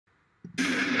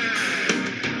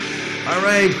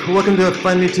Alright, welcome to a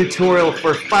fun new tutorial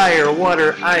for fire,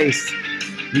 water, ice.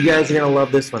 You guys are going to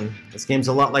love this one. This game's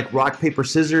a lot like rock, paper,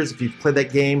 scissors. If you've played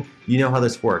that game, you know how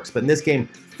this works. But in this game,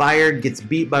 fire gets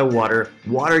beat by water,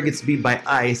 water gets beat by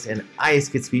ice, and ice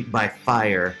gets beat by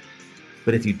fire.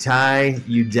 But if you tie,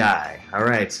 you die.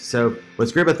 Alright, so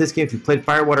what's great about this game, if you've played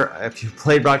fire, water, if you've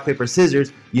played rock, paper,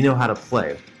 scissors, you know how to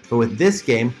play. But with this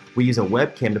game, we use a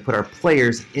webcam to put our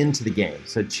players into the game.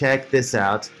 So check this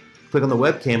out. Click on the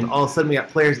webcam, and all of a sudden we got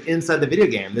players inside the video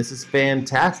game. This is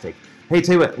fantastic. Hey,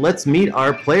 tell you what, let's meet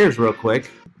our players real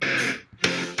quick.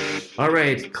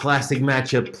 Alright, classic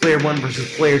matchup, player 1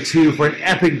 versus player 2 for an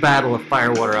epic battle of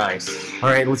fire, water, ice.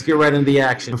 Alright, let's get right into the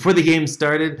action. Before the game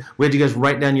started, we had you guys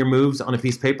write down your moves on a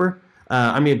piece of paper.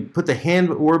 Put the hand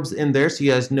orbs in there so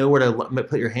you guys know where to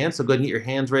put your hands, so go ahead and get your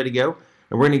hands ready to go.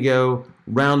 And we're going to go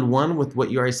round 1 with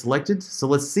what you already selected. So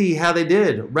let's see how they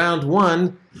did. Round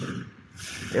 1.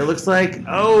 It looks like,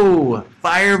 oh,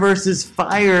 fire versus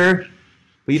fire.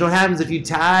 But you know what happens if you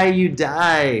tie, you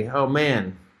die. Oh,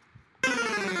 man.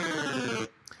 All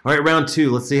right, round 2.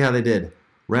 Let's see how they did.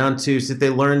 Round 2, see if they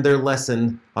learned their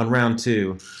lesson on round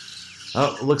 2.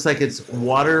 Oh, it looks like it's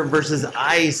water versus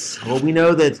ice. Well, we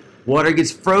know that water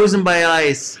gets frozen by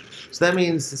ice. So that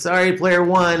means, sorry, player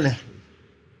 1.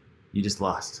 You just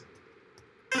lost.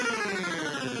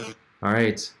 All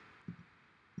right.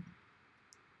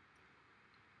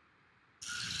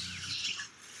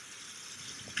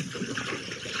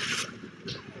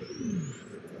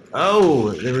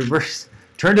 Oh, the reverse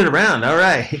turned it around. All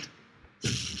right.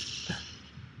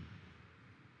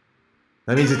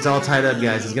 That means it's all tied up,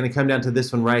 guys. It's going to come down to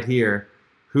this one right here.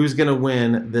 Who's going to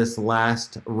win this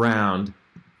last round?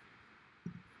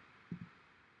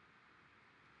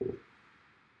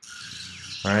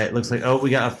 All right, looks like, oh, we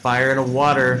got a fire and a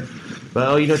water. But,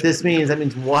 oh, you know what this means? That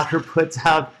means water puts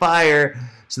out fire.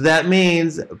 So that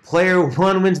means player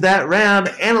 1 wins that round,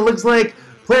 and it looks like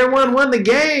player 1 won the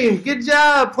game. Good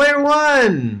job, player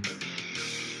 1.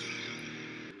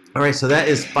 All right, so that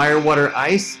is fire, water,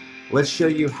 ice. Let's show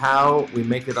you how we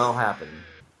make it all happen.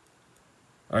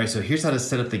 All right, so here's how to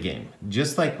set up the game.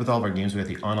 Just like with all of our games, we have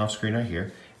the on-off screen right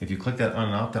here. If you click that on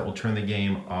and off, that will turn the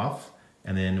game off.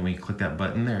 And then when you click that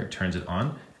button there, it turns it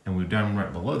on. And we've down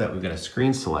right below that, we've got a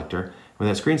screen selector. With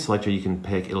that screen selector, you can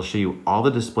pick, it'll show you all the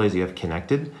displays you have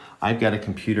connected. I've got a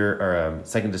computer or a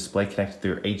second display connected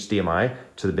through HDMI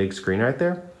to the big screen right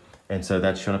there. And so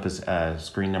that's shown up as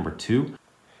screen number 2.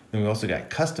 Then we also got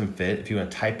custom fit. If you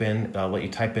want to type in, let you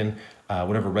type in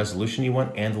whatever resolution you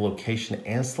want and the location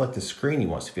and select the screen you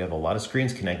want. So if you have a lot of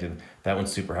screens connected, that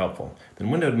one's super helpful.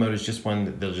 Then windowed mode is just one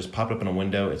that'll just pop up in a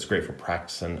window. It's great for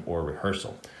practicing or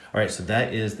rehearsal. All right, so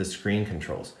that is the screen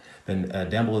controls. Then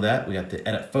down below that, we got the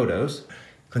edit photos.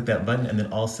 Click that button, and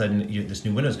then all of a sudden, this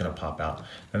new window is going to pop out.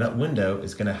 Now that window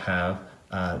is going to have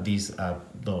these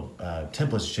little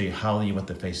templates to show you how you want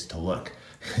the face to look.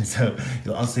 So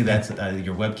you'll also see that's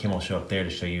your webcam will show up there to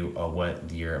show you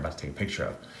what you're about to take a picture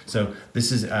of. So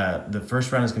this is the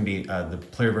first round is going to be the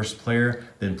player versus player.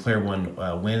 Then player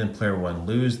 1 win and player 1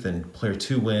 lose. Then player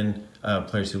 2 win,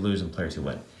 player 2 lose, and player 2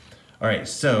 win. All right,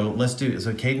 so let's do,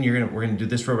 so Caden, we're gonna do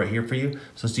this row right here for you.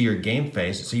 So let's do your game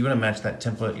face. So you wanna match that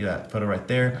template, that photo right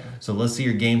there. So let's see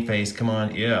your game face, come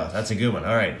on, yeah, that's a good one.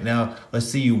 All right, now let's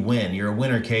see you win. You're a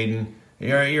winner, Caden.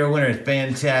 You're a winner,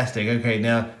 fantastic. Okay,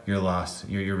 now you're lost,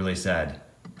 you're really sad.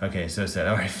 Okay, so sad,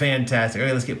 all right, fantastic.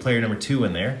 Okay, let's get player number 2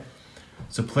 in there.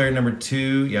 So player number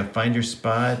 2, yeah, find your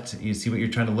spot. You see what you're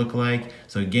trying to look like.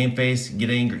 So game face, get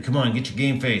angry, come on, get your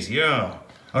game face, yeah.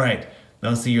 All right. Now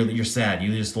let's see, you're sad,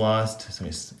 you just lost.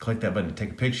 So click that button to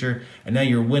take a picture. And now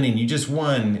you're winning, you just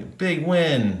won, big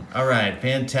win. All right,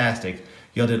 fantastic.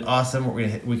 Y'all did awesome.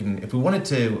 We can, if we wanted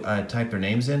to type their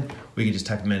names in, we could just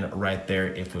type them in right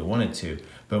there if we wanted to.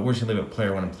 But we're just gonna leave it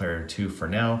player 1 and player 2 for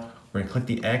now. We're gonna click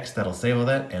the X, that'll save all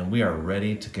that, and we are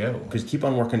ready to go. Just keep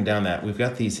on working down that. We've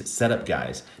got these setup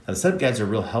guides. Now the setup guides are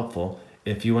real helpful.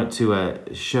 If you want to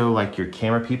show like your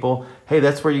camera people, hey,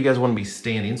 that's where you guys want to be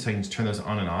standing, so you can just turn those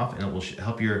on and off, and it will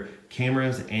help your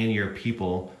cameras and your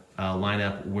people line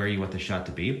up where you want the shot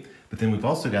to be. But then we've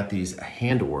also got these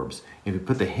hand orbs. If you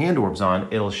put the hand orbs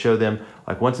on, it'll show them,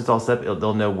 like once it's all set up,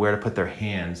 they'll know where to put their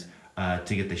hands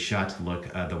to get the shot to look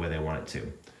the way they want it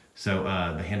to. So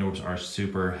the hand orbs are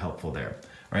super helpful there.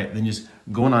 All right, then just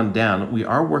going on down, we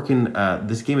are working,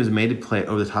 this game is made to play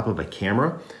over the top of a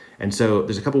camera. And so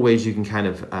there's a couple ways you can kind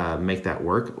of make that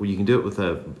work. You can do it with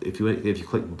if you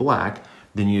click black,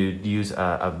 then you use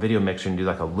a video mixer and do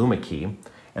like a Luma key.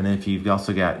 And then if you've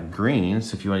also got green,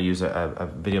 so if you want to use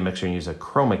a video mixer and use a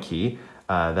chroma key,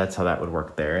 that's how that would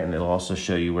work there. And it'll also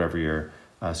show you wherever your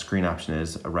screen option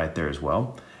is right there as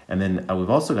well. And then we've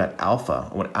also got alpha.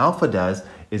 What alpha does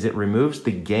is it removes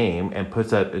the game and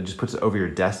it just puts it over your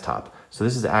desktop. So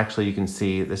this is actually, you can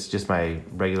see, this is just my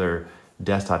regular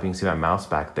desktop. You can see my mouse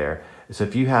back there. So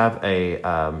if you have a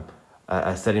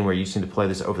setting where you just need to play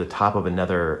this over the top of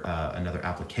another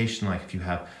application, like if you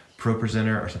have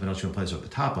ProPresenter or something else you want to play this over the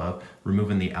top of,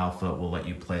 removing the alpha will let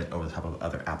you play it over the top of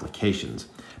other applications.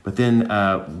 But then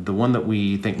the one that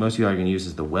we think most of you are going to use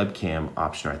is the webcam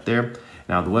option right there.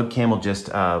 Now the webcam will just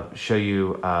show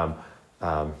you a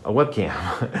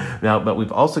webcam. Now, but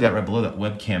we've also got right below that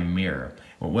webcam mirror.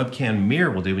 What webcam mirror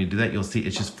will do, when you do that, you'll see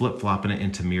it's just flip-flopping it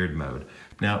into mirrored mode.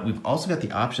 Now we've also got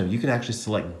the option of you can actually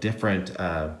select different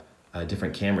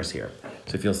cameras here.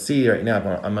 So if you'll see right now,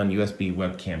 I'm on USB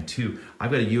webcam 2.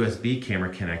 I've got a USB camera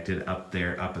connected up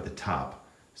there, up at the top.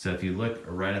 So if you look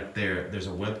right up there, there's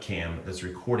a webcam that's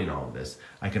recording all of this.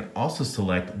 I can also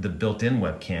select the built-in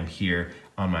webcam here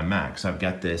on my Mac. So I've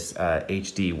got this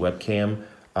HD webcam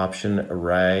option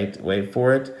wait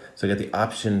for it. So I got the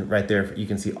option right there. You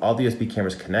can see all the USB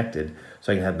cameras connected.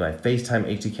 So I can have my FaceTime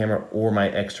HD camera or my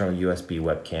external USB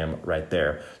webcam right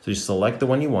there. So you select the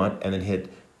one you want and then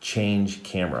hit change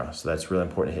camera. So that's really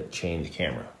important to hit change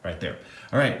camera right there.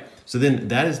 All right, so then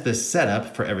that is the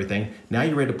setup for everything. Now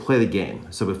you're ready to play the game.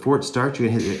 So before it starts, you're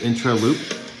gonna hit your intro loop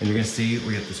and you're gonna see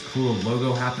we got this cool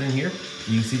logo happening here.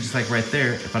 You can see just like right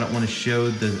there, if I don't wanna show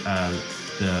the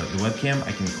webcam,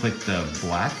 I can click the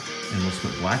black and we'll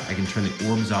split black. I can turn the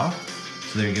orbs off.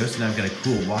 So there you go. So now I've got a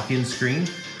cool walk-in screen.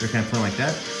 They're kind of playing like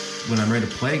that. When I'm ready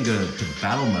to play, go to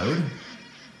battle mode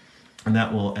and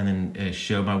then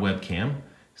show my webcam.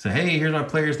 So hey, here's my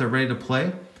players, they're ready to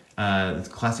play. It's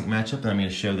a classic matchup, and I'm gonna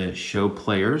show the show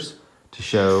players to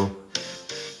show,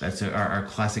 that's our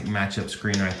classic matchup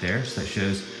screen right there. So that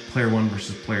shows player 1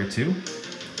 versus player 2.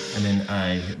 And then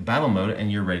I hit battle mode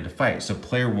and you're ready to fight. So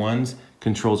player 1's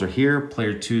controls are here,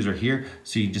 player 2's are here.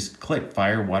 So you just click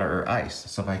fire, water, or ice.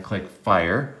 So if I click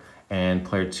fire and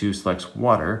player 2 selects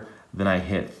water, then I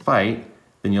hit fight,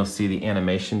 then you'll see the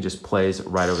animation just plays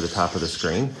right over the top of the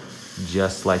screen,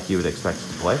 just like you would expect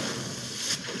it to play.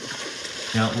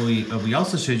 Now, we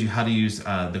also showed you how to use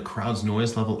the crowd's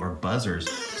noise level or buzzers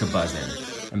to buzz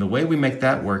in. And the way we make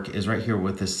that work is right here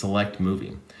with this select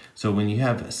movie. So when you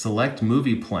have select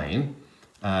movie playing,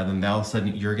 then all of a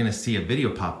sudden you're gonna see a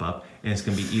video pop up and it's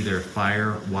gonna be either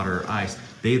fire, water, or ice.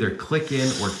 They either click in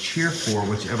or cheer for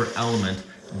whichever element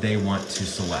they want to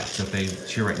select. So if they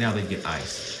cheer right now, they get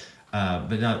ice.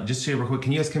 But now, just to show you real quick,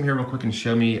 can you guys come here real quick and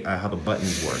show me how the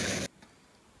buttons work?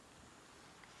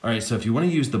 All right, so if you want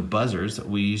to use the buzzers,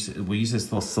 we use this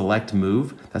little select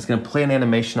move. That's going to play an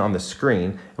animation on the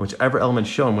screen, and whichever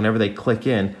element's shown, whenever they click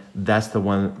in, that's the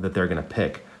one that they're going to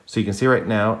pick. So you can see right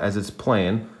now, as it's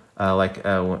playing,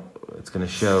 it's going to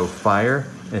show fire,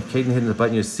 and if Caden hits the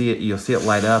button, you'll see it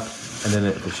light up, and then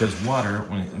if it shows water,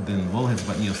 then Will hits the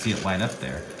button, you'll see it light up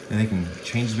there. And they can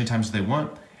change as many times as they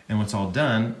want, and when it's all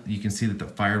done, you can see that the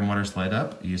fire and water's light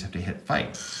up. You just have to hit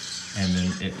fight, and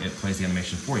then it plays the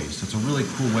animation for you. So it's a really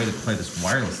cool way to play this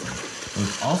wirelessly. And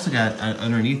we've also got,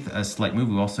 underneath a select move,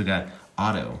 we've also got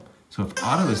auto. So if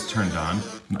auto is turned on,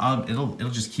 it'll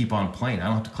just keep on playing. I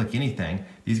don't have to click anything.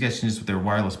 These guys can just, with their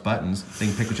wireless buttons, they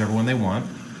can pick whichever one they want.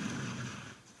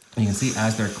 And you can see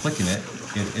as they're clicking it,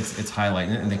 it's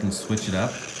highlighting it, and they can switch it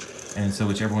up. And so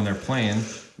whichever one they're playing,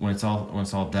 when it's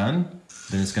all done,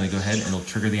 then it's going to go ahead and it'll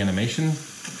trigger the animation.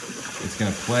 It's going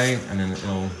to play, and then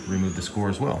it'll remove the score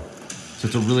as well. So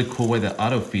it's a really cool way. The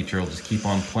auto feature will just keep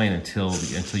on playing until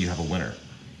you have a winner.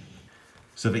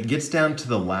 So if it gets down to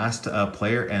the last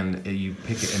player and you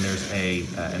pick it, and there's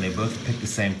and they both pick the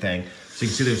same thing, so you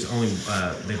can see there's only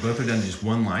they both are down to just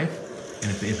one life. And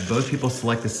if both people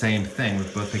select the same thing,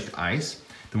 with both picked ice,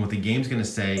 then what the game's going to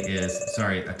say is,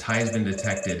 sorry, a tie has been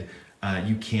detected.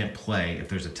 You can't play if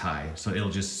there's a tie. So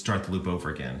it'll just start the loop over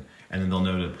again. And then they'll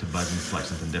know to buzz and select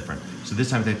something different. So this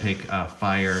time if they pick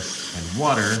fire and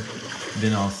water,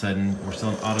 then all of a sudden we're still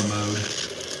in auto mode.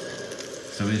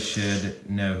 So it should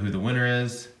know who the winner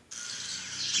is.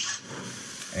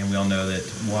 And we all know that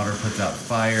water puts out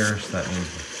fire, so that means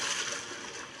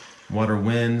water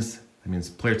wins. That means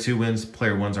player 2 wins,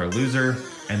 player 1's our loser,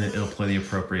 and then it'll play the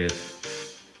appropriate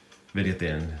video at the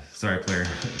end. Sorry player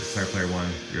 1,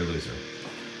 you're a loser.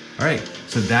 All right,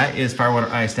 so that is fire, water,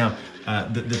 ice. Now,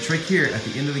 the trick here at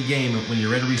the end of the game, when you're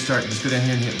ready to restart, just go down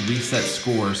here and hit reset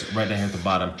scores right down here at the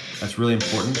bottom. That's really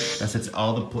important. That sets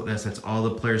all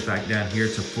the players back down here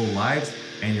to full lives,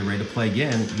 and you're ready to play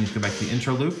again. You just go back to the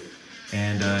intro loop,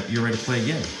 and you're ready to play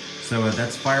again. So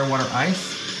that's fire, water,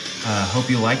 ice.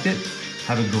 Hope you liked it.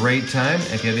 Have a great time.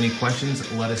 If you have any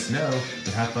questions, let us know.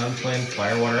 But have fun playing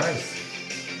fire, water, ice.